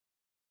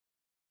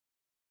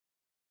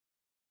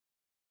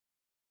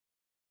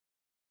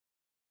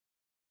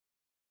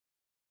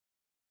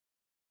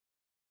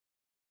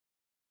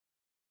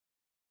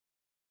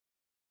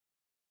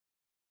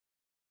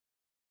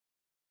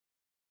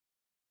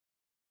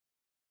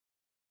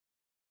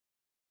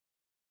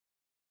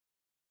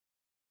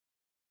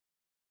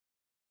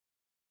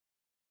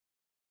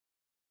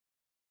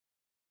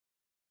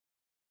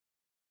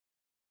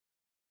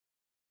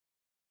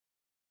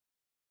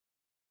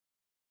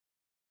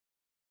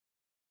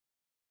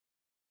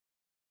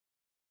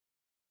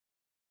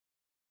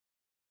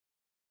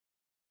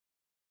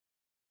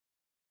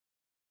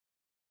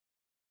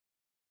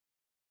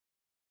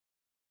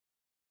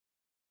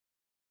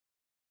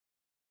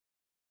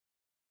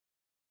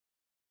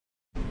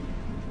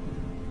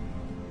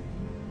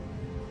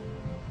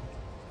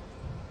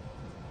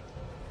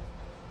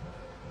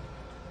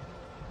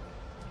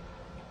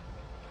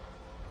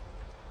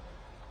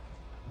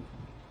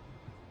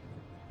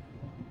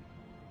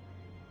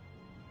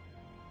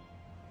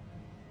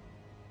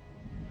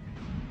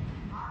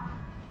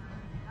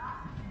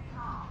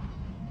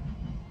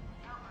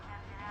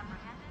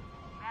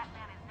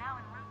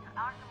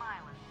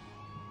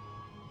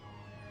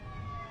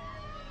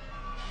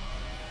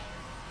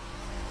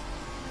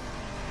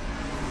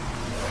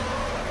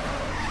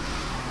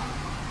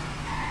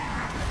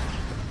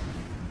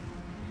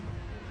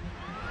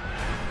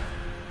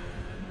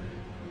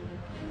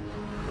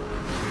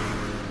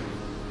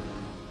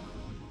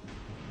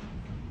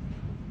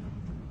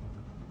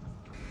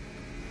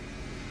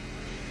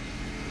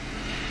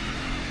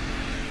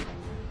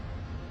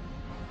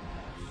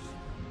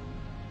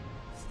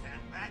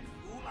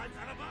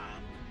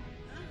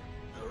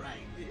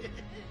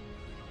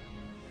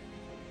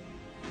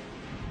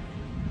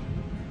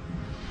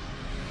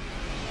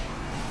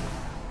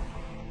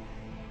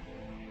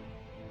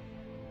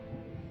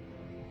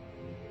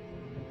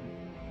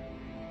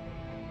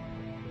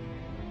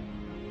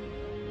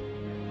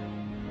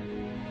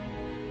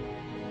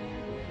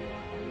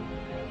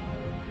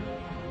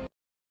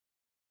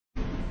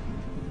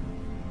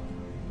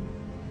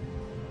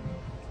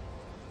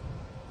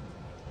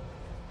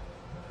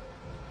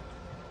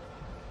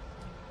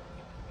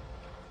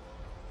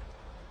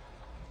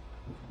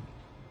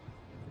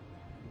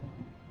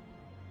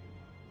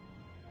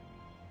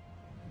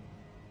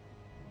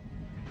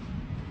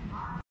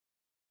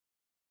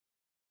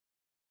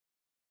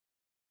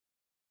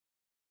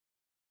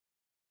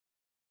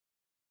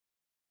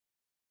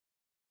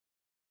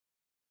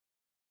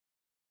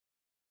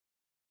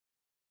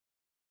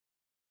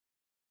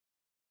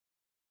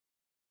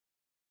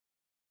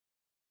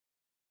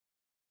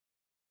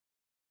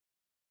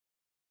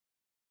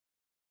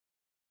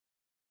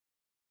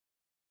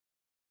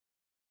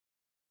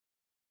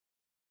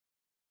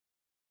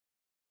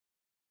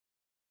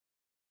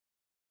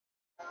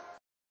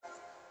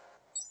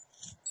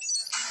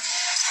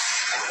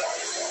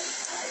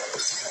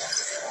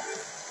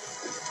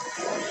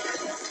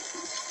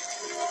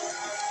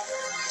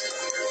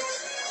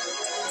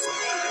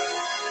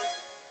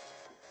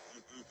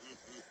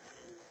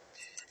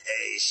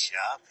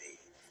Sharpie.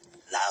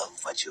 Love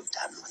what you've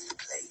done with the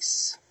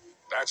place.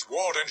 That's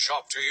Walden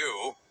Shop to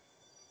you.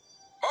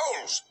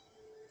 Moles!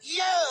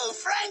 Yo,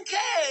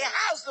 Frankie!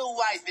 How's the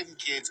wife and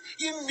kids?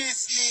 You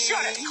miss me?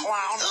 Shut it,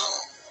 clown!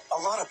 A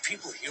lot of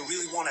people here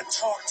really want to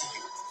talk to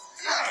you.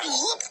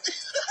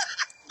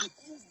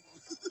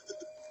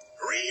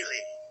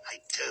 Really? I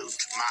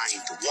don't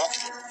mind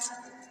walking.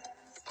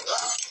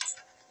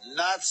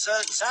 Not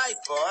so tight,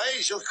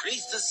 boys. You'll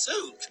crease the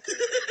suit.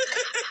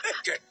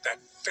 Get that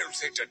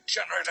filthy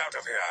degenerate out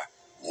of here.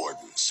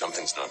 Warden,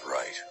 something's not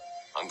right.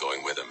 I'm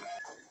going with him.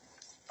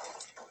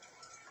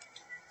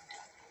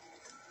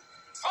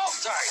 Hold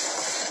tight.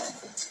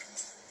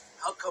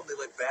 How come they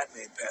let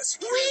Batman pass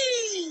you?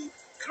 Whee!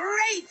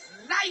 Great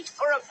night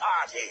for a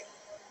party.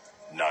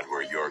 Not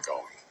where you're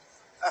going.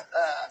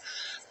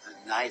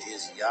 The night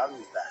is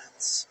young,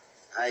 Bats.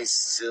 I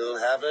still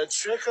have a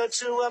trick or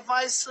two up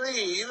my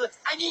sleeve.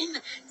 I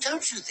mean,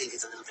 don't you think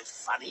it's a little bit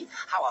funny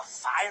how a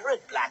fire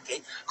at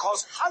Blackgate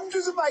caused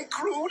hundreds of my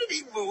crew to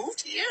be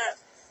moved here?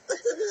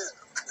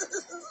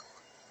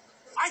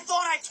 I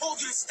thought I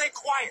told you to stay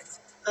quiet.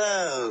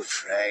 Oh,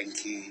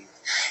 Frankie,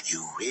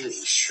 you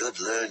really should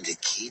learn to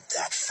keep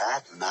that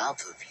fat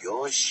mouth of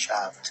yours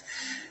shut.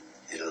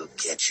 It'll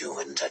get you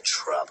into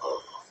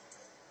trouble.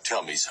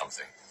 Tell me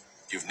something.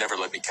 You've never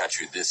let me catch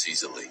you this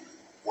easily.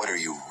 What are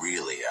you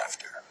really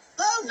after?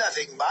 Oh,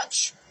 nothing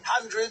much.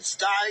 Hundreds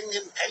dying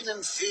in pain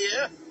and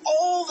fear.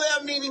 All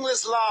their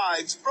meaningless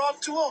lives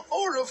brought to a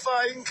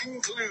horrifying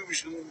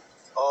conclusion.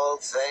 All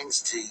thanks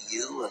to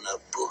you and a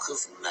book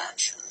of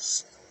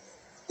matches.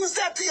 Was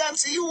that the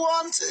answer you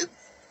wanted?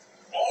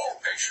 All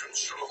patients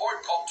should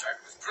avoid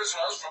contact with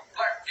prisoners from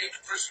Blackgate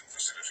Prison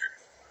Facility.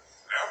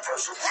 Their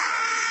presence...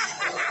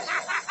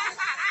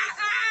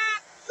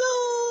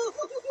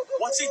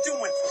 What's he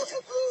doing?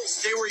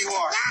 Stay where you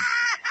are.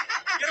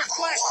 Get a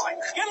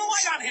flashlight. Get a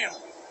light on him.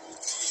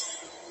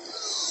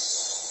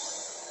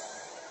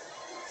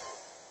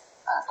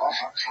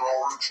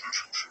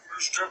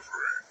 is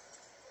temporary.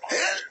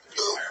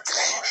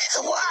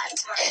 What?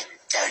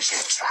 Don't you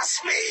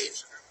trust me?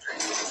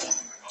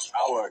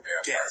 Our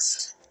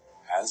guest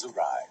has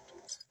arrived.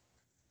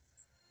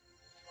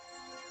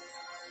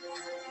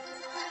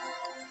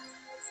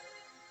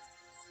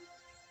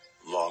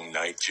 Long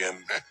night,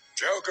 Jim?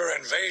 Joker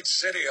invades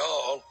City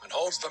Hall and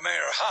holds the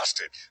mayor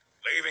hostage,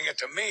 leaving it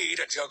to me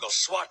to juggle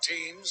SWAT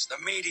teams, the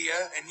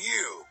media, and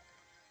you.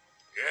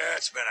 Yeah,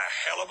 it's been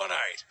a hell of a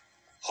night.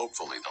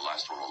 Hopefully the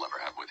last one we'll ever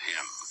have with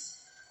him.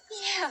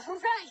 Yeah,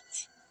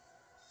 right.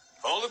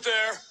 Hold it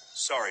there.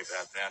 Sorry,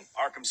 Batman.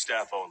 Arkham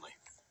staff only.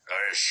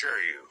 I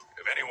assure you,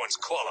 if anyone's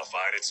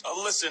qualified, it's...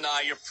 Listen,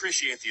 I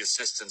appreciate the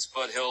assistance,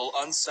 but he'll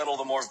unsettle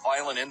the more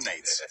violent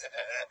inmates.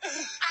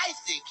 I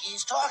think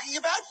he's talking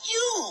about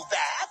you,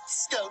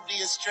 Bats. Don't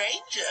be a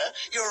stranger.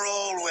 You're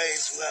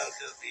always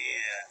welcome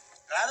here.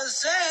 Gotta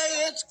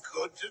say, it's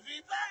good to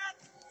be back.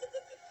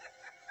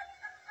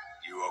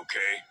 You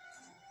okay?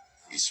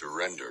 He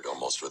surrendered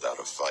almost without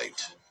a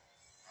fight.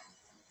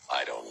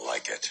 I don't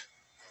like it.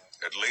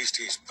 At least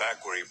he's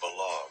back where he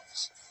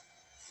belongs.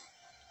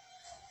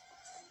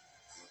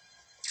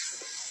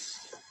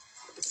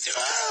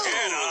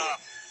 Get up!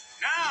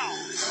 Now!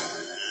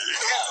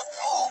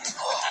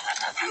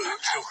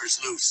 Joker's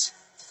loose.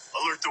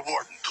 Alert the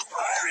warden.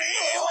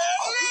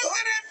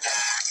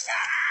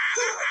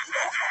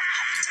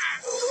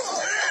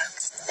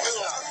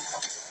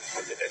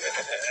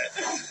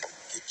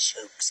 The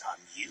joke's on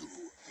you.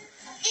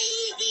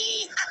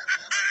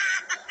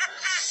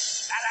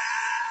 Ta-da!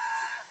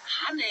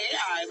 Honey,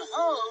 I'm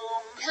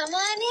home. Come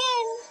on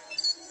in.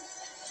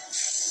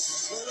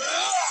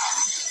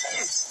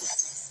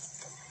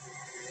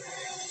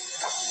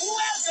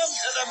 Welcome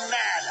to the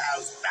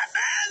madhouse,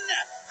 Batman.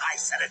 I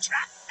set a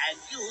trap, and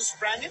you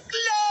sprang it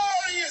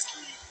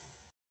gloriously.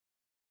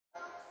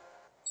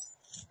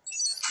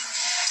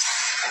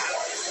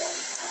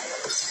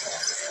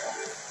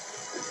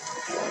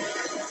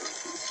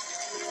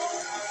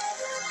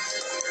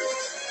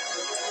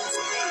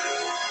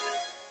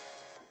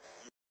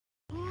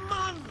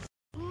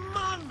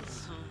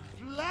 Months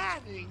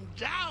planning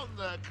down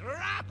the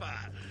crapper.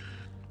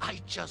 I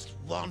just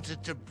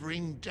wanted to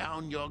bring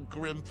down your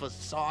grim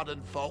facade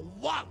and for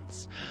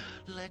once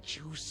let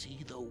you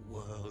see the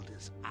world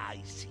as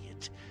I see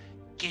it,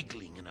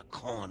 giggling in a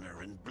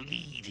corner and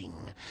bleeding.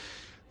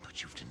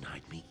 But you've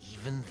denied me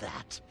even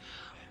that.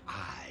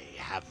 I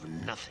have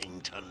nothing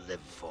to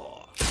live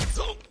for.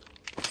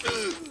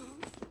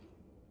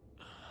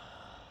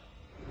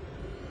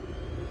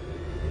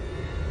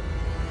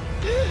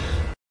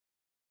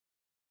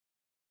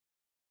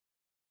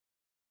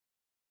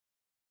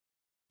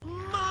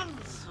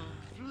 Months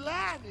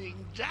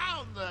planning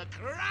down the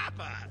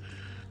crapper.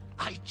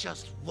 I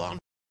just want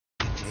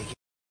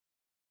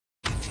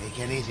take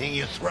anything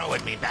you throw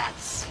at me,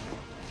 Bats.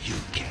 You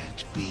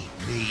can't beat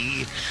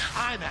me.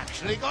 I'm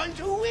actually going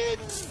to win.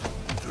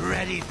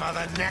 Ready for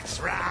the next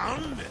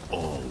round?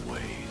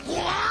 Always.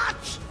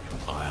 What?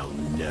 I'll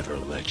never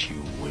let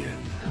you win.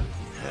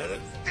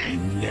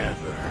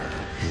 Never.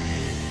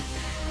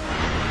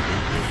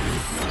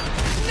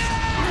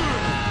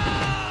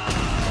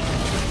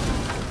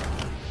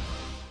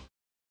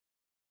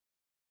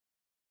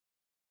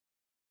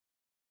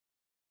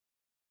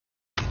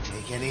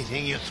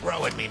 anything you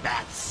throw at me,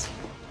 Bats.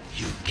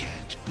 You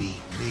can't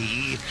beat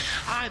me.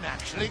 I'm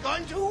actually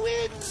going to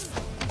win.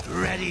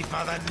 Ready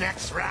for the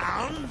next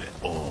round?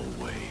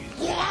 Always.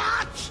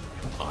 What?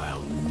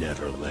 I'll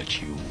never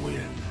let you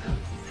win.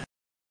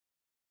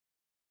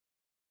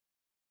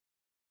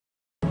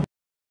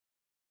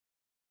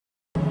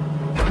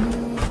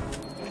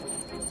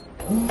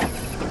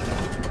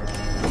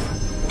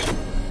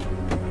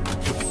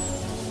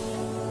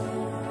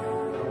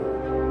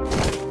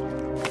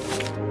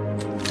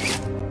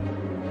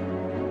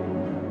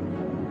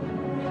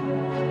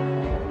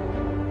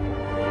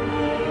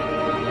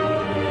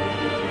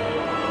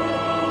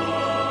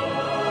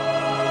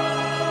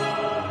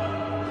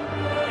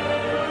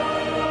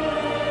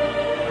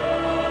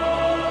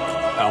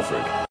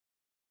 Alfred.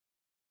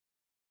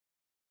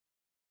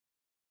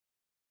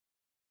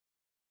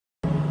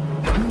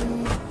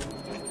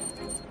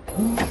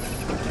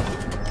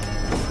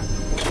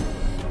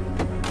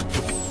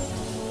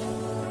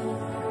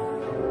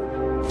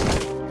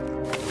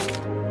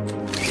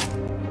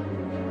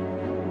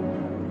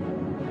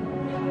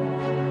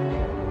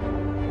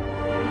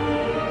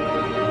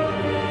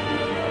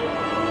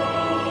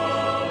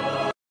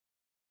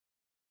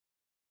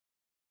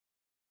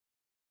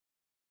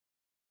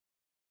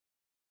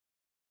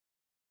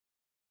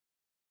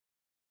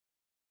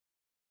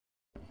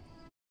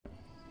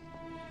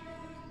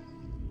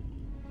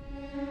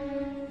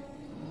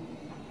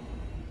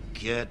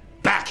 Get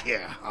back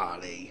here,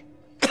 Harley.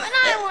 And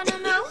I want to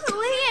know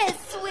who he is,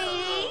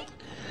 sweetie.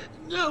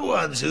 No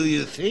one's who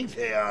you think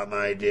they are,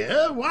 my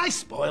dear. Why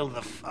spoil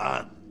the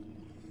fun?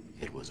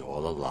 It was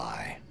all a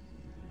lie.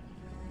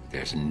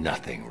 There's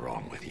nothing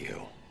wrong with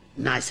you.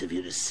 Nice of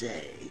you to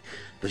say,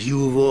 but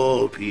you of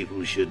all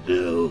people should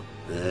know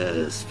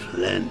there's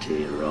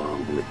plenty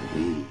wrong with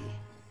me.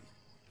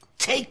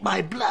 Take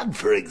my blood,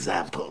 for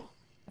example.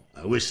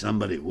 I wish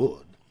somebody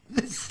would.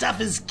 This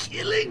stuff is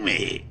killing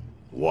me.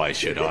 Why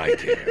should I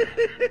care?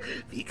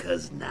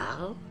 Because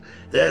now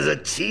there's a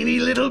teeny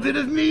little bit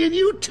of me in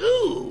you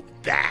too,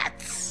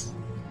 Bats.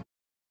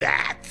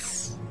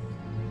 Bats.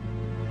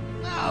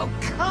 Oh,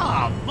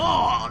 come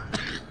on.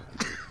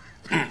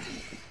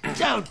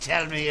 Don't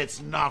tell me it's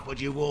not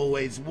what you've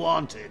always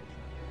wanted.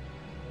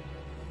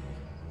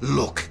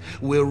 Look,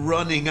 we're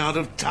running out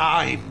of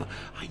time.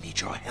 I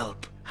need your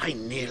help. I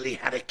nearly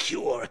had a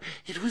cure.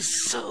 It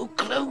was so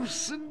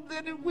close, and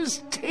then it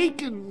was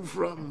taken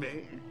from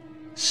me.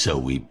 So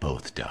we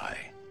both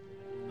die.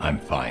 I'm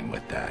fine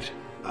with that.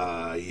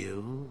 Are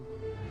you?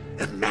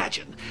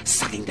 Imagine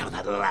sucking down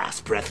that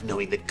last breath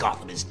knowing that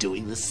Gotham is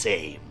doing the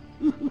same.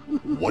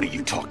 What are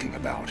you talking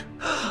about?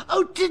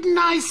 Oh, didn't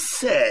I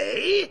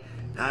say?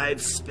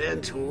 I've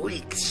spent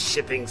weeks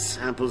shipping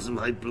samples of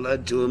my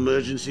blood to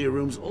emergency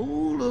rooms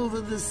all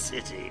over the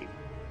city.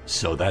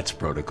 So that's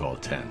Protocol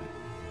 10.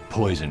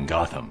 Poison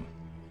Gotham.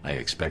 I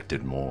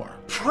expected more.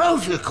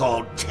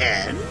 Protocol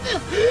 10?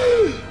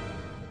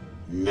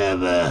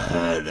 Never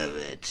heard of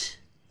it.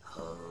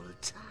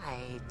 Hold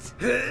tight.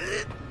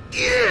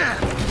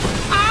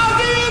 I'll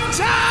be in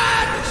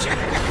touch!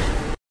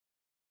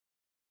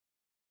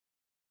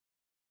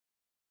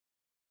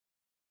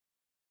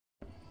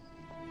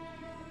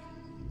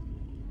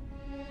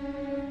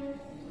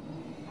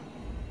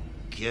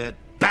 Get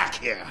back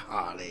here,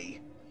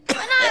 Harley. And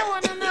I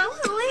want to know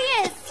who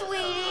he is,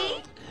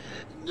 sweetie.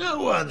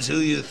 No one's who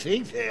you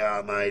think they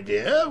are, my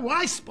dear.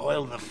 Why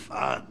spoil the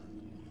fun?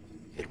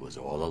 It was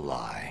all a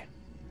lie.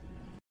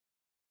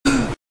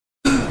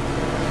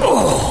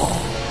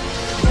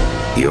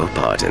 Your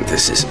part in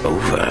this is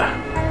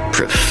over,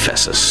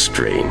 Professor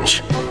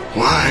Strange.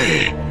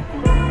 Why?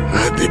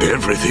 I did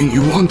everything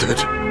you wanted.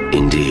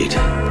 Indeed.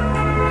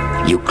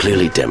 You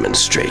clearly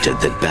demonstrated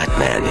that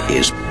Batman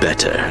is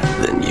better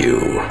than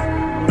you.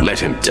 Let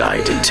him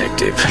die,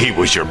 Detective. He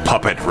was your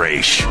puppet,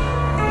 Raish.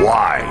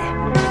 Why?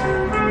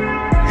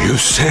 You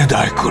said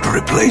I could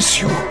replace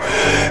you.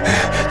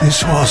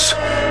 This was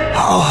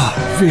our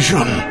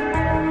vision.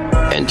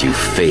 And you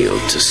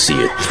failed to see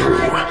it through.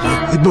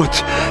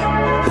 But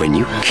when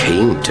you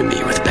came to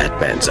me with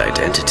Batman's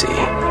identity,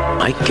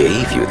 I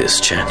gave you this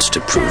chance to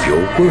prove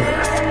your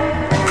worth,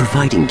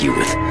 providing you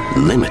with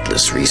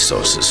limitless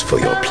resources for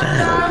your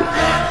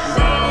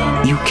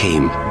plan. You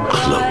came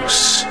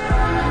close,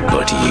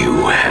 but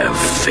you have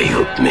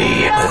failed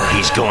me.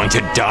 He's going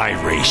to die,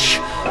 Raish.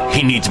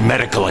 He needs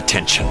medical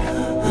attention.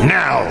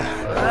 Now!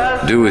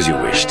 Do as you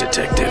wish,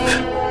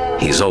 Detective.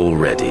 He's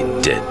already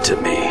dead to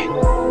me.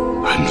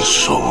 I'm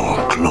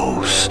so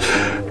close.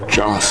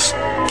 Just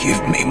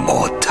give me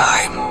more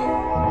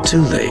time.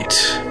 Too late.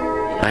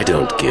 I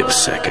don't give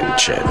second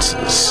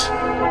chances.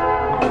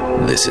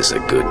 This is a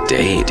good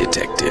day,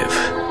 Detective.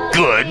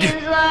 Good?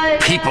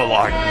 People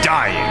are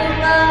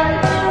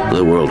dying.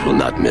 The world will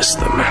not miss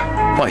them.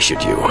 Why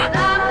should you?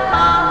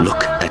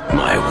 Look at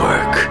my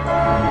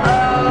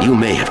work. You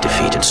may have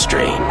defeated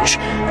Strange,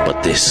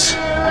 but this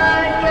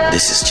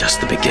is just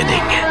the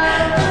beginning.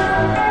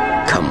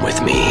 Come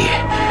with me.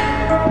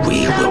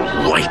 We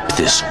will wipe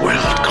this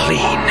world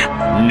clean.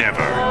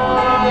 Never.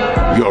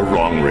 You're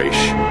wrong,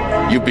 Raish.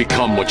 You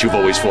become what you've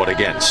always fought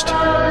against.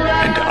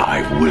 And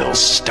I will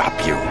stop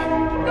you.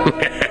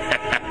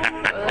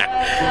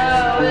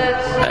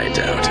 I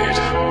doubt it.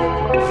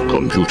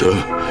 Computer,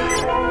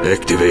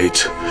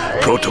 activate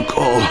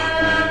Protocol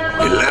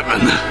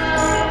 11.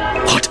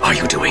 What are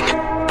you doing?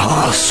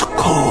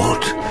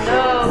 Passcode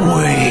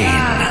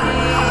Wayne.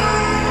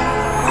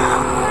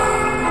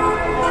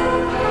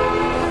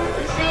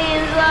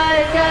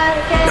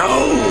 No!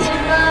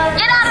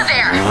 Get out of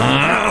there!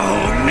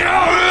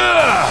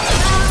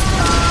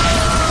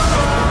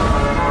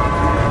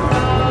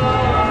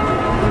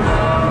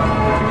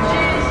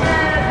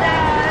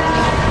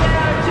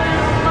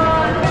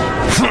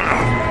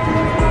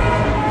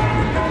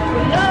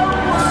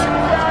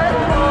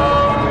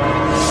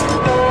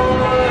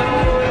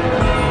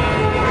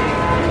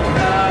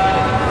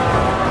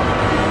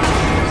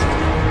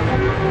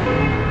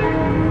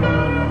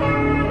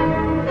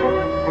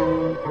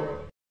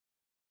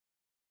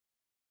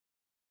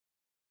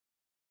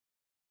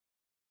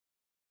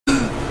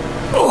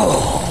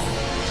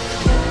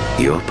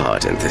 Your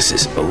part in this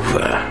is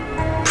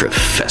over,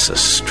 Professor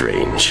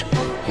Strange.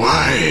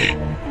 Why?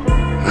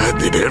 I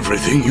did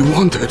everything you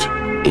wanted.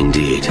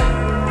 Indeed.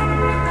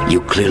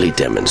 You clearly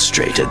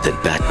demonstrated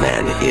that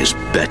Batman is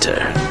better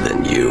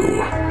than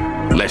you.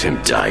 Let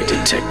him die,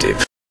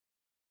 Detective.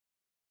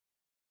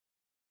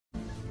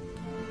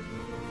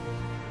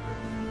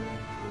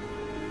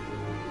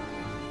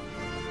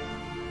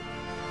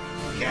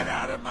 Get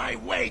out of my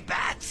way,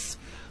 Bats!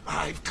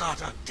 I've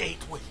got a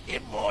date with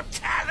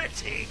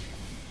immortality!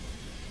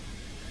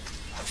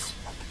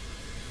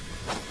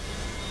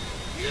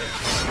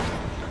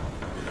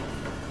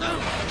 No!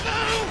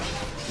 No!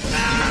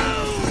 No!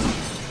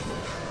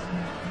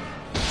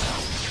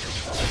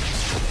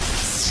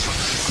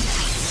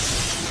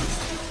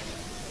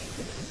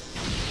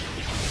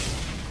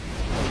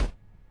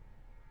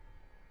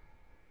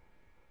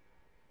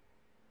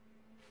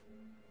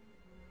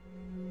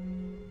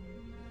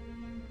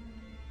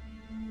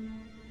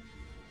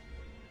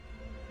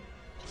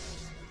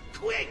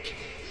 Quick!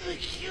 The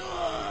cure!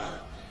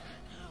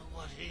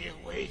 What are you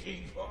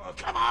waiting for?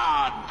 Come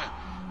on!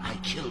 I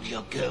killed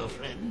your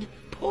girlfriend,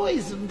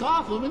 poisoned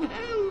Gotham in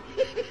hell.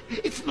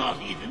 It's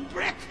not even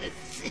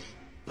breakfast.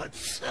 But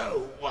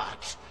so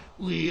what?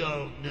 We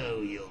all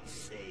know you'll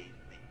save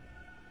me.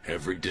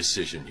 Every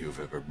decision you've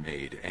ever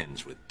made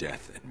ends with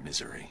death and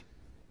misery.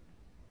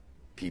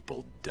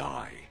 People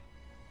die.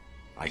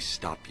 I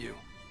stop you.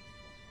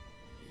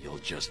 You'll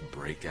just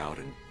break out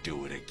and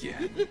do it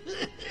again.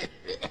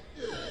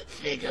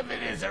 Think of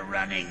it as a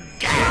running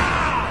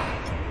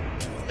gag!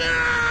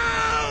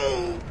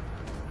 No!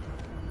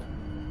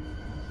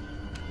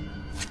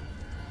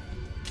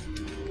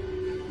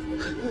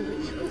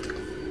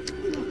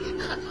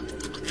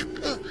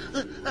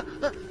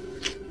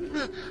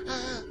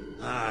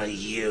 Are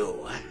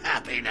you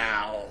happy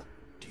now?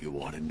 Do you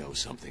want to know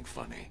something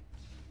funny?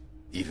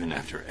 Even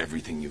after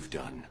everything you've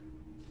done,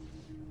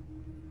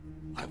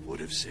 I would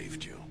have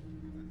saved you.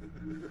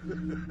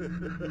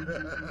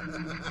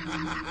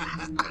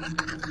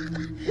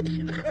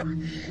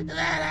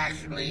 That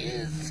actually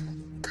is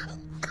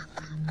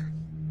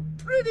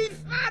pretty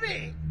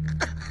funny.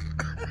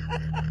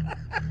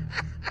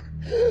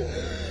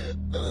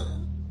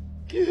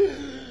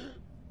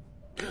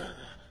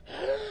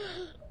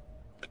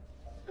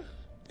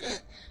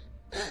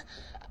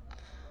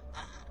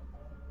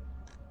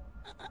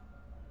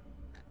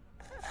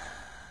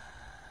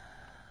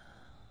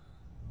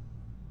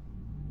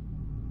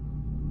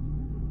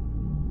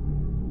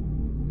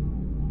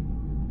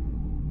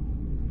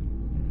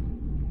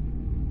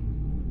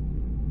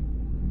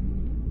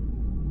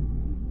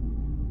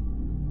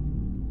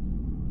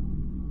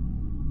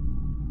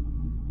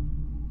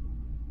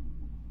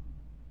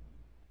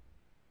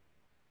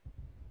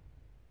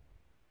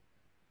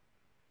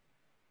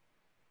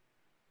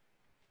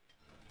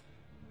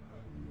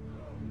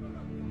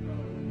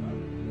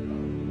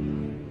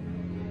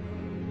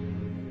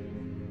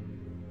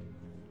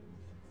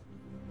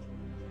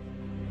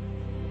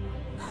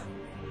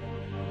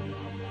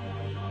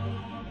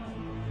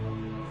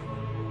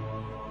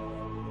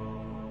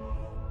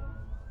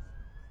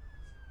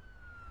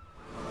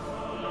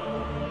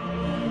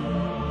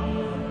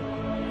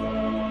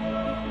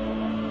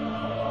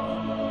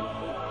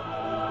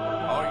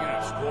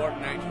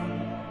 Coordinate.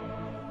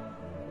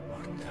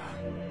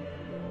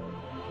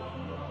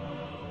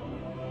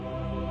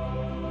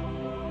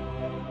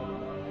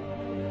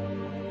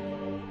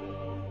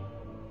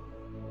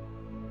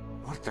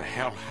 What the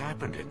hell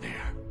happened in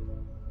there?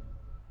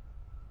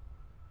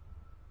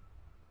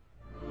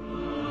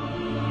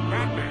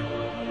 Batman!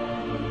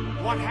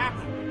 What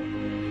happened?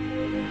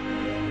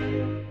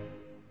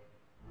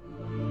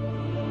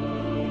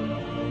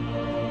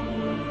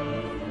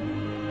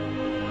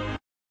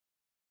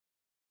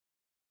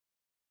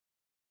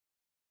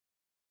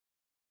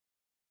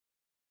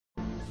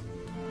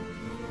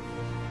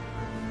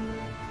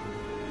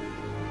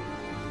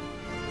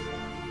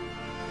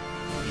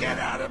 Get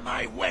out of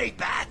my way,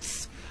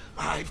 Bats!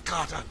 I've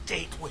got a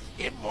date with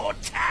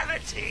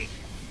immortality!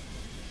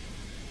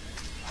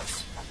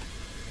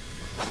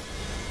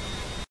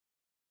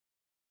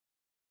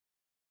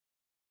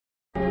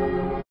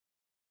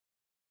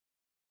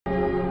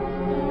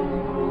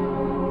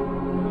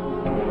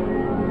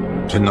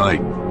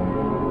 Tonight,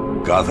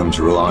 Gotham's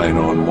relying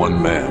on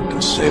one man to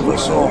save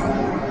us all.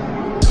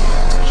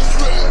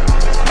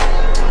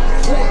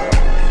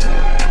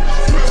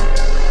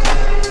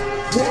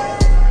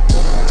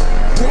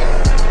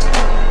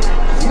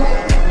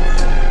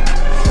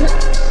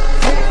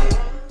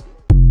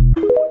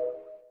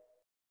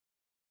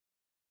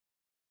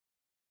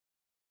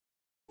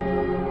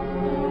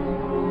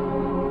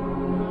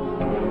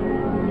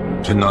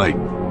 Tonight,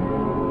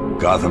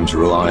 Gotham's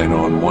relying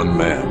on one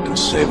man to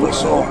save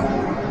us all.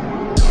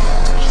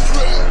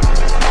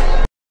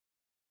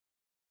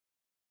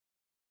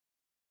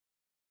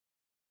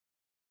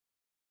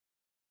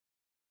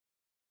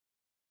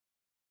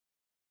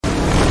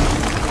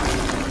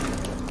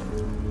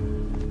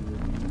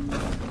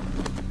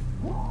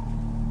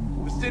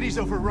 The city's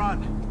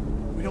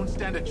overrun. We don't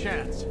stand a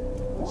chance.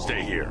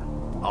 Stay here.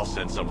 I'll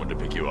send someone to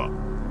pick you up.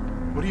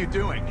 What are you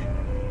doing?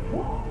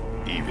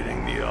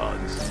 Evening the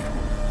odds.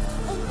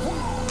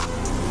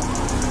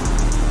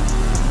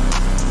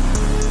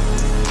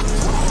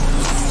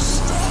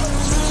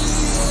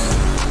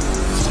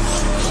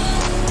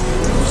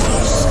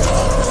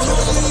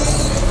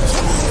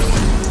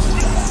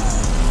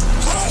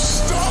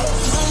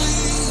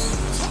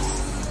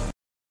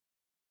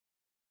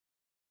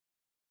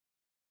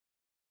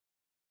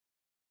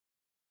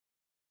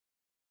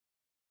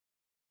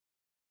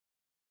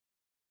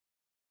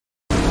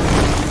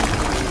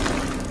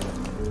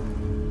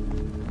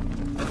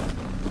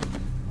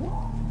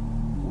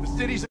 The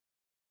city's...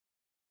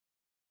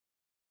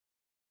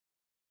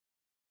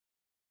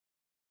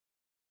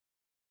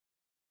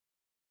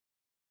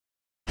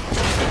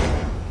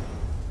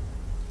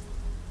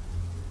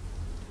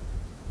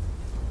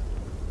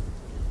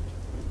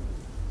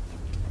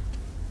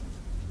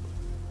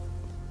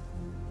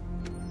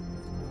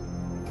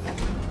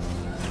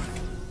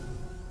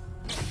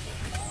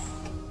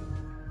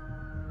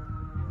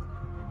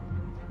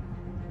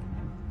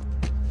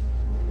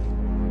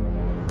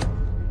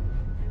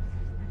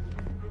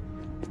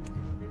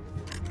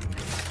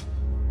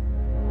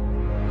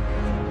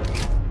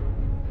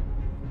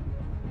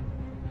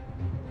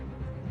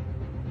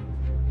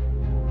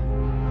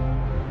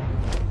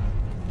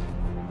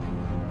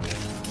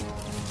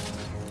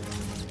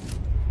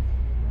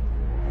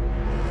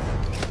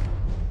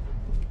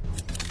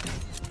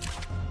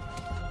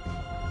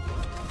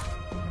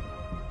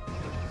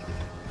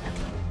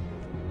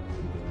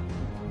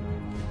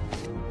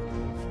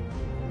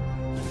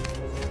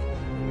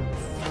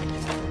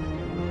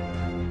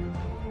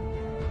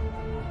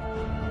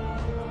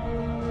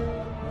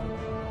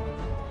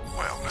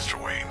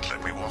 Mr. Wayne,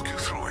 let me walk you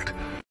through it.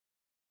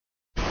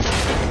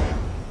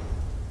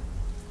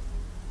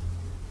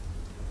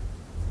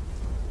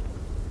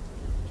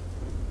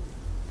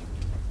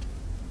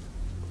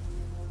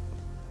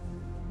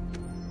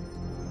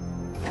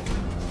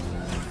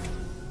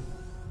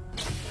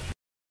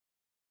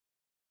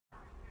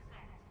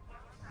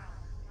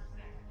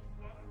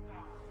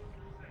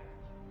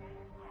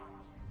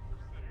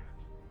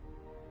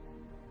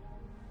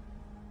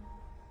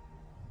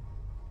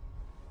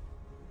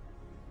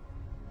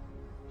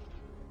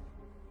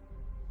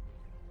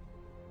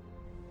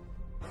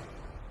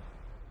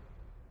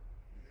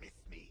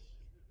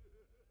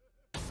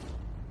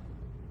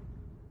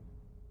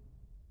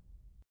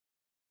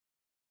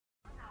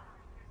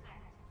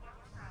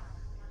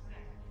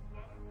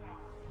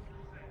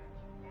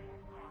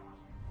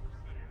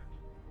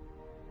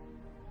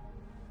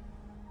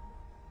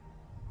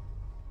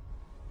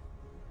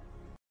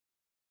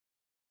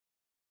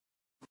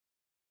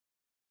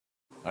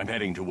 I'm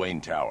heading to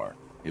Wayne Tower.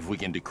 If we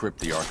can decrypt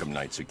the Arkham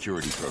Knight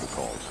security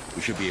protocols,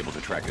 we should be able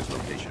to track his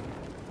location.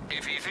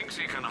 If he thinks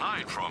he can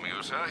hide from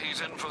you, sir,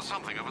 he's in for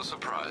something of a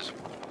surprise.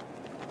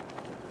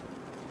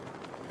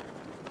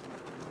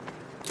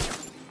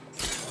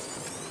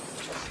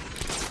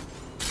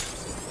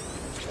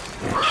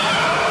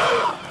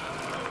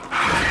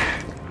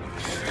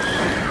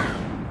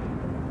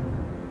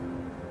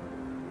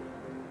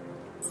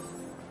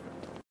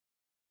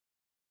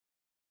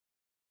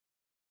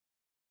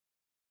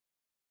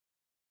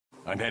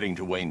 I'm heading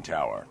to Wayne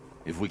Tower.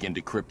 If we can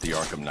decrypt the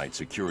Arkham Knight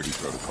security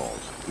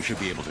protocols, we should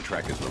be able to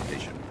track his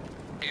location.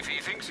 If he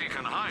thinks he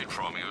can hide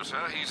from you,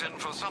 sir, he's in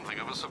for something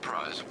of a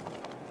surprise.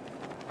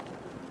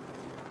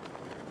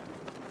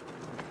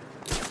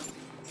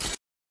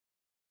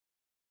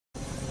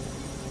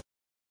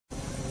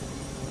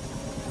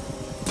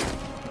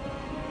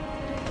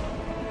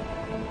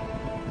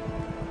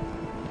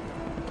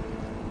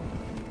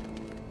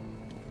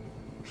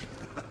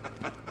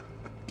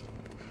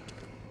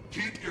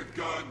 Keep your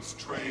guns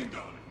trained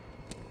on him.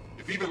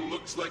 If he even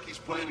looks like he's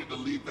planning to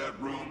leave that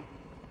room,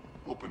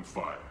 open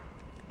fire.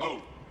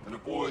 Oh, and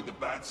avoid the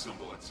bat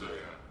symbol. It's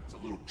a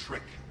little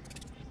trick.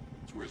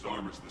 It's where his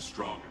armor's the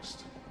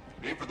strongest.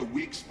 Aim for the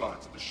weak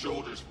spots at the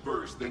shoulders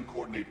first, then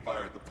coordinate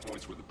fire at the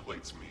points where the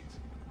plates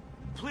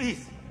meet.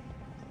 Please!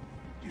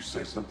 You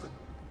say something?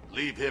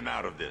 Leave him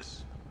out of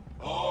this.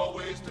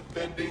 Always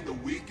defending the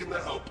weak and the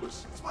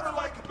helpless. That's what I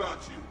like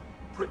about you.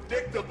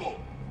 Predictable.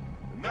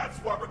 And that's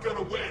why we're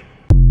gonna win.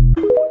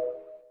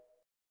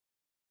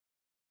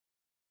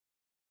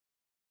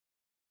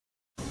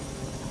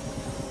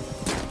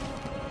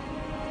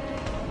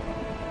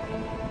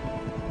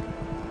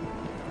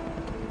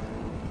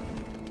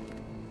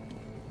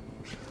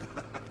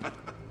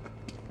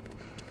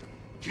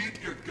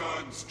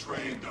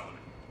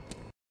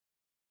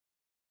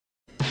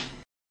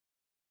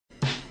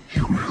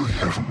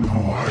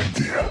 no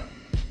idea.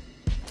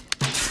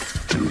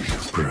 Do you,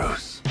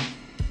 Bruce?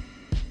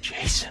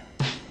 Jason.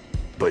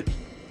 But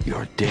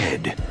you're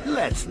dead.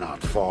 Let's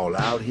not fall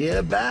out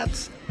here,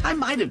 Bats. I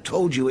might have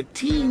told you a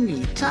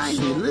teeny tiny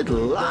little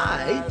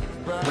lie.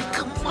 But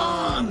come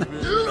on,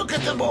 look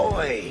at the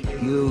boy.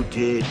 You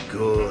did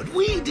good.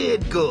 We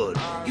did good.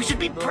 You should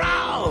be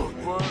proud.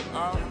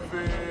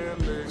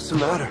 What's the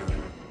matter?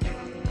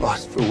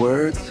 Lost for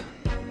words?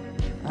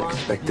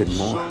 Expected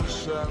more.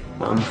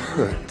 I'm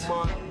hurt.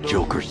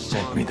 Joker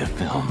sent me the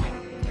film.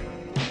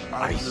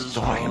 I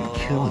saw him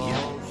kill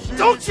you.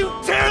 Don't you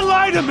dare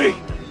lie to me!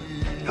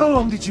 How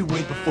long did you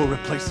wait before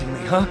replacing me,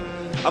 huh?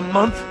 A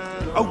month?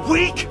 A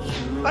week?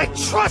 I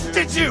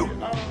trusted you!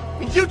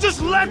 And you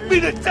just left me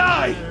to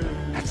die!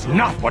 That's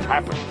not what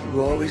happened.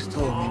 You always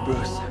told me,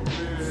 Bruce.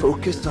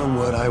 Focus on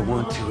what I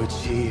want to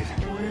achieve,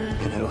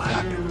 and it'll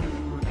happen.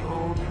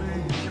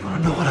 You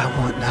wanna know what I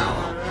want now?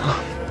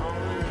 Huh?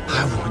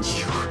 I want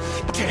you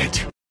dead.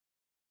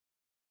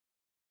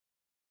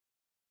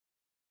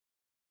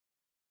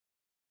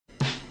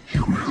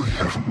 You really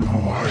have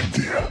no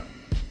idea.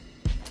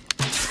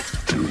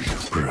 Do you,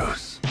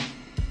 Bruce?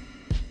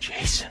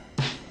 Jason.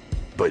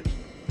 But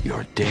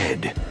you're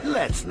dead.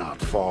 Let's not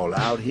fall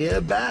out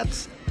here,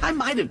 Bats. I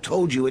might have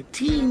told you a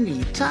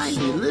teeny tiny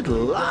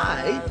little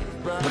lie.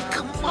 But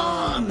come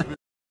on.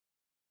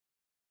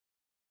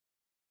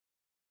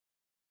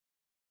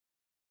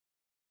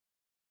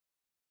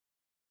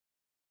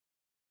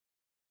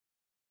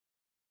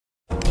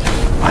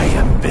 I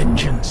am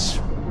vengeance.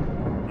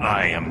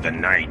 I am the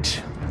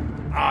Knight.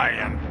 I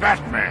am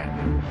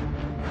Batman.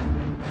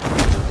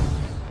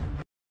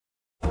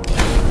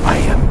 I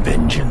am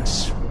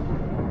vengeance.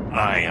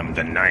 I am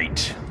the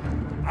Knight.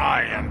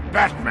 I am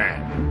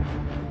Batman.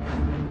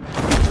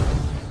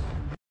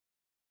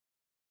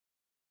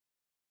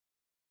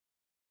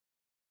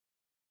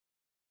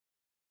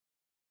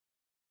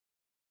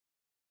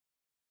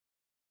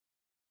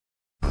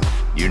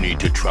 You need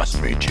to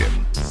trust me,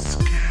 Jim.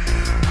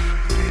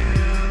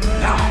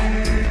 Now.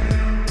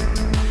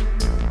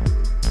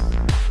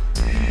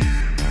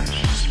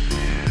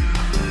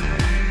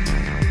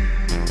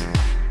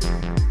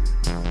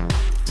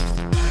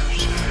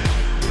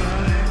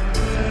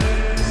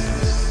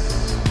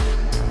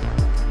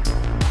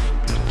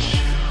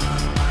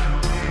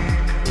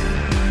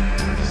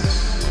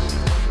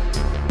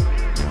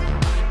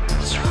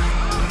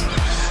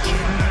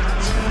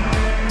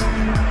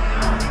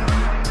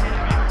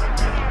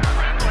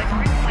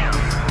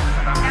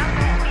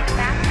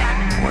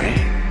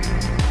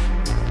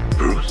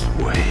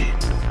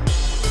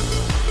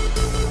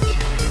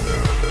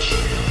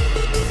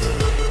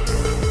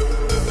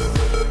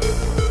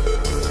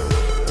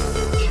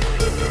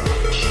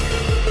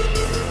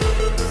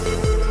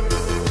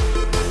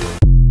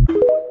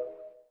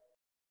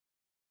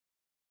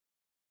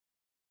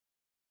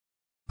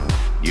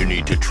 You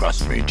need to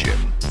trust me, Jim.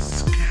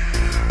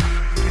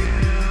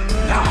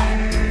 Now.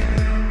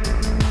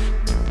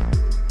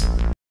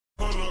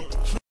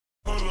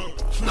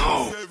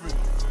 No.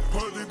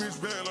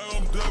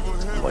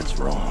 What's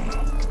wrong?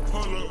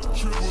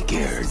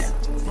 Scared.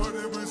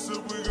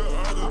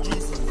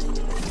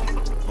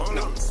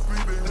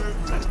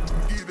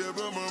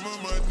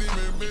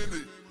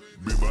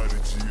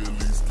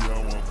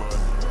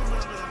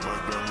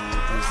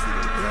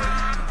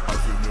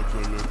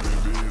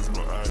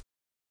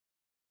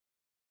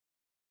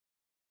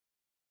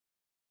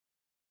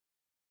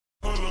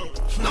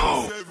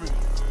 No.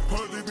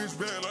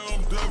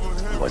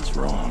 What's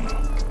wrong?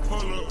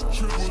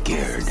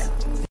 Scared.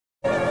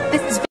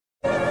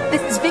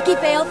 This is Vicky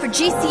Vale for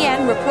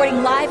GCN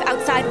reporting live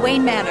outside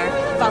Wayne Manor,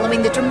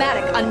 following the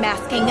dramatic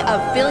unmasking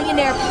of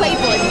billionaire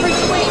playboy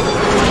Bruce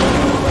Wayne.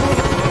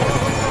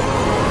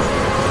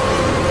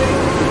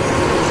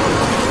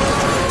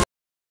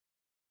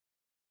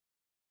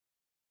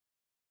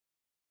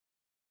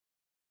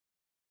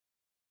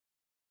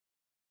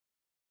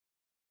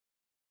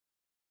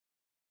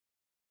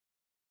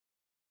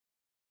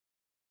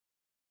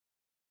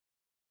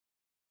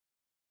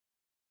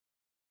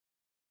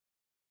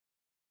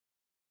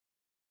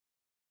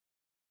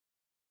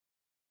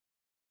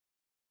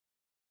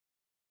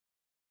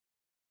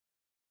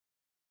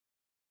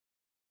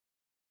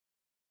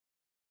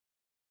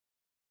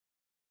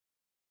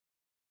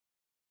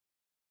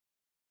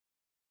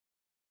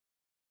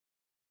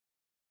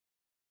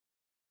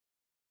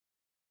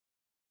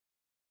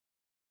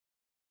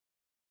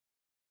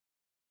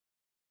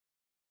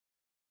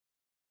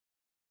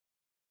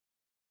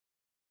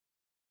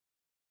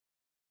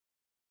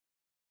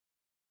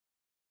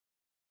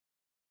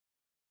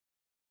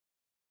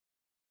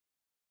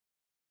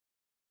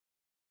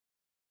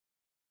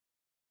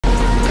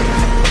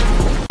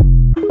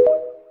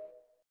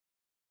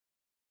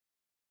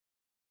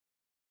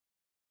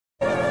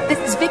 This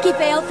is Vicky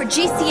Vale for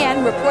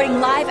GCN reporting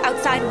live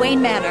outside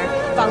Wayne Manor,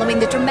 following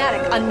the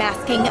dramatic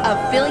unmasking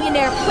of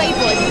billionaire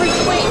playboy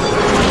Bruce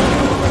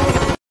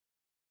Wayne.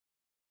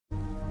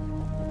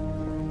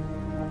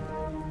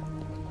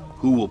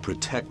 Who will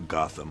protect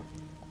Gotham?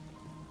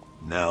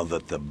 Now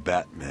that the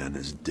Batman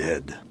is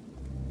dead.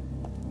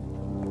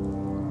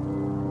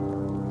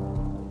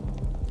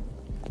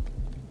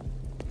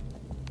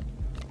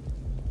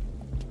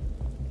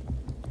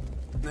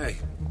 Hey.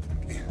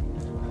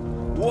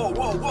 Whoa,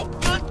 whoa, whoa!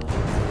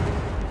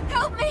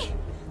 Help me!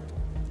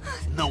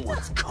 No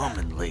one's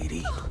coming,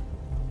 lady.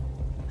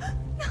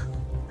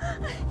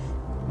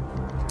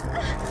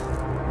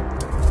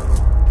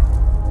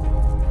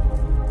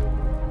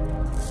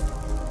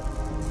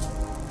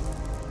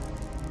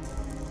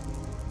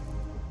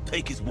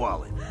 Take his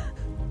wallet.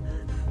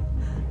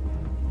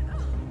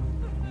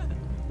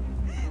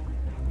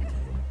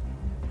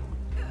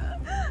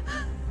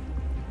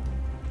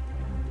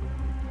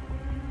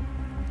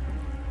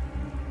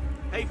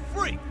 Hey,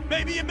 freak!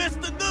 Maybe you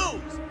missed the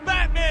news!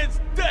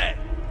 Batman's dead!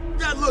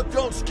 That look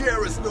don't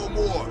scare us no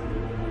more.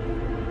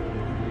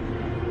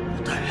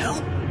 What the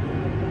hell?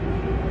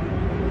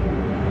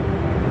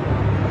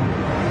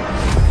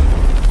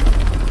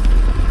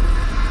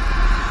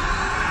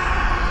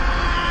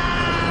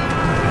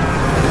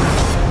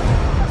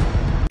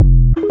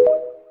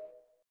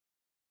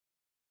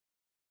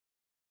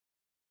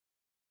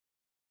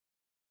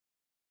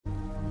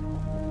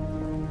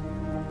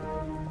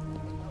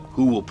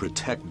 Who will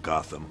protect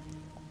Gotham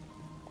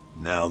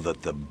now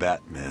that the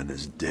Batman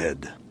is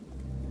dead?